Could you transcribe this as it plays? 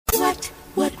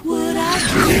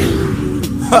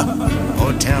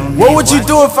What would you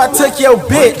do if I took your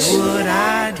bitch?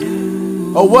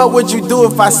 Or what would you do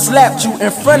if I slapped you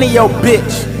in front of your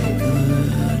bitch?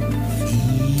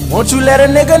 Won't you let a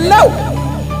nigga know?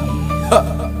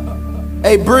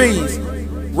 Hey Breeze,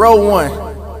 roll one.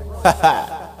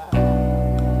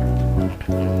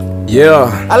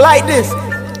 Yeah, I like this.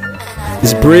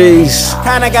 it's Breeze.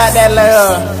 Kinda got that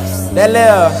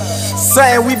little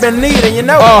something we been needing, you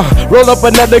know? Roll up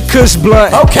another Kush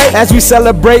blunt. Okay. As we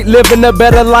celebrate living a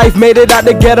better life, made it out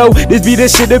the ghetto. This be the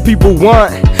shit that people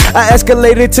want. I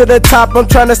escalated to the top, I'm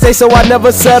tryna stay so I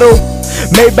never settle.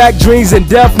 Maybach dreams and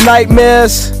death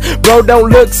nightmares. Bro, don't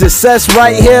look, success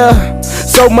right here.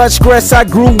 So much stress, I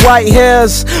grew white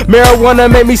hairs. Marijuana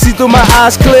made me see through my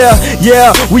eyes clear.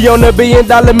 Yeah, we on a $1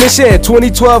 billion mission.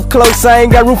 2012 close, I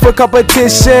ain't got room for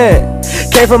competition.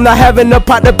 Came from not having a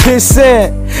pot to piss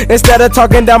in. Instead of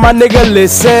talking down, my nigga,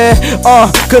 listen.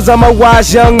 Cause I'm a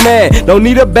wise young man. Don't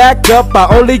need a backup,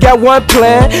 I only got one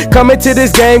plan. Coming to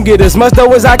this game, get as much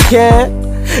dough as I can.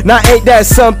 Now ain't that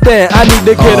something, I need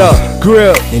to get a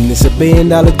grip. And it's $1 billion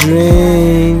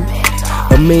dream,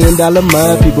 $1 million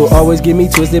mind. People always get me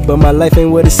twisted, but my life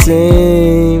ain't what it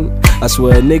seems. I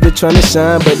swear a nigga tryna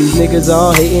shine, but these niggas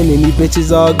all hating and these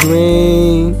bitches all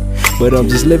green. But I'm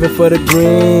just living for the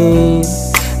green,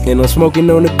 and I'm smoking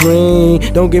on the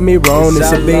green. Don't get me wrong, it's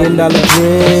 $1 billion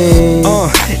dream.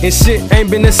 And shit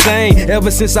ain't been the same ever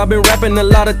since I've been rapping. A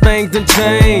lot of things done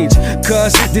changed,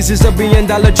 cause this is $1 billion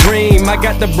dream. I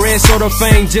got the bread, so the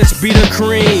fame just be the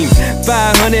cream.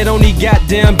 500 on these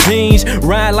goddamn jeans,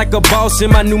 ride like a boss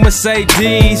in my new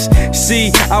Mercedes.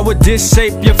 See, I would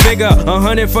disshape your figure,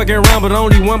 100 fucking round, but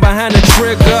only one behind the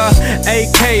trigger.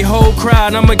 AK, whole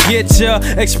crowd, I'ma get ya.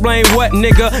 Explain what,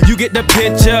 nigga, you get the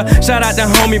picture. Shout out to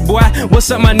homie boy, what's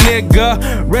up my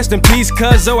nigga? Rest in peace,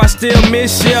 cuzzo, I still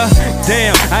miss ya.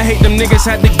 Damn, I hate them niggas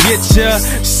had to get ya.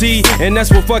 See, and that's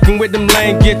what fucking with them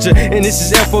lame get ya. And this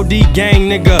is FOD gang,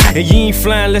 nigga, and you ain't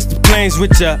flying unless the planes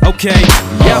with ya. Okay,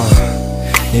 yeah.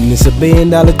 And it's $1 billion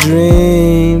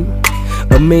dream,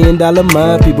 $1 million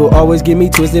mind. People always get me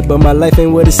twisted, but my life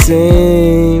ain't what it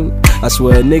seems. I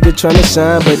swear a nigga tryna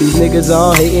shine, but these niggas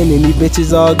all hating and these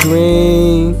bitches all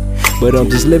green. But I'm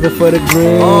just living for the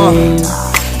green.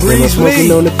 And I'm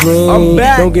smoking on the green. I'm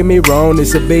back. Don't get me wrong,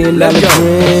 it's $1 billion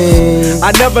dream.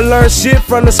 I never learned shit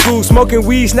from the school. Smoking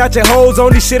weed, snatching hoes,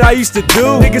 only shit I used to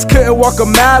do. Niggas couldn't walk a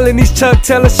mile in these Chuck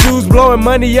Taylor shoes. Blowing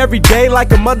money every day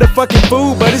like a motherfucking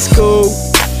fool, but it's cool.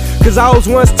 Cause I was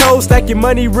once told, stack your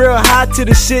money real high till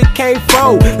the shit can't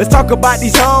fold. Let's talk about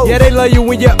these hoes. Yeah, they love you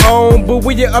when you're on, but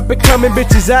when you're up and coming,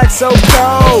 bitches act so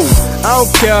cold. I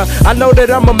don't care, I know that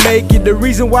I'ma make it. The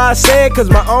reason why I say it, cause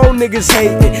my own niggas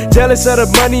hate it. Jealous of the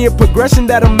money and progression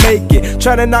that I'm making.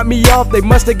 Tryna knock me off, they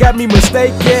musta got me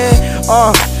mistaken.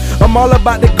 I'm all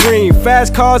about the green.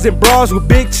 Fast cars and bras with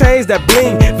big chains that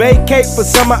bling. Vacate for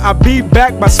summer, I'll be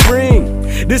back by spring.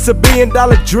 This $1 billion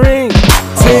dream,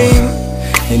 team.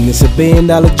 And it's $1 billion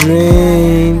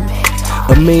dream,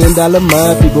 $1 million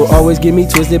mind. People always get me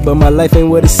twisted, but my life ain't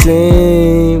what it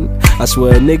seems. I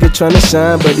swear a nigga tryna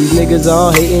shine, but these niggas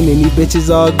all hating and these bitches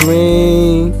all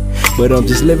green. But I'm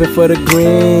just living for the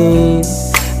green,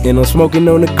 and I'm smoking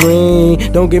on the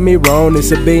green. Don't get me wrong,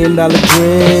 it's $1 billion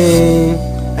dream.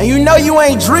 And you know you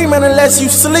ain't dreaming unless you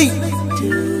sleep.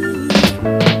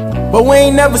 But we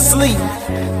ain't never sleep.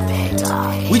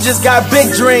 We just got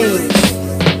big dreams.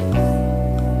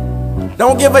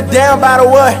 Don't give a damn about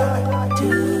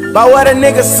what a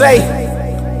nigga say.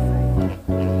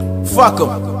 Fuck 'em.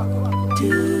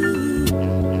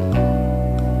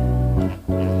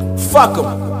 Fuck 'em.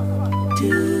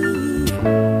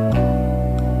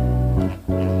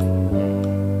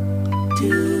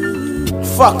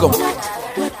 Fuck 'em.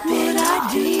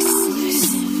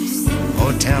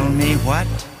 Oh, tell me what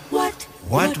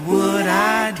would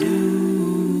I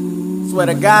do? Swear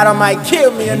to God, I might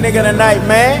kill me a nigga tonight,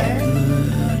 man.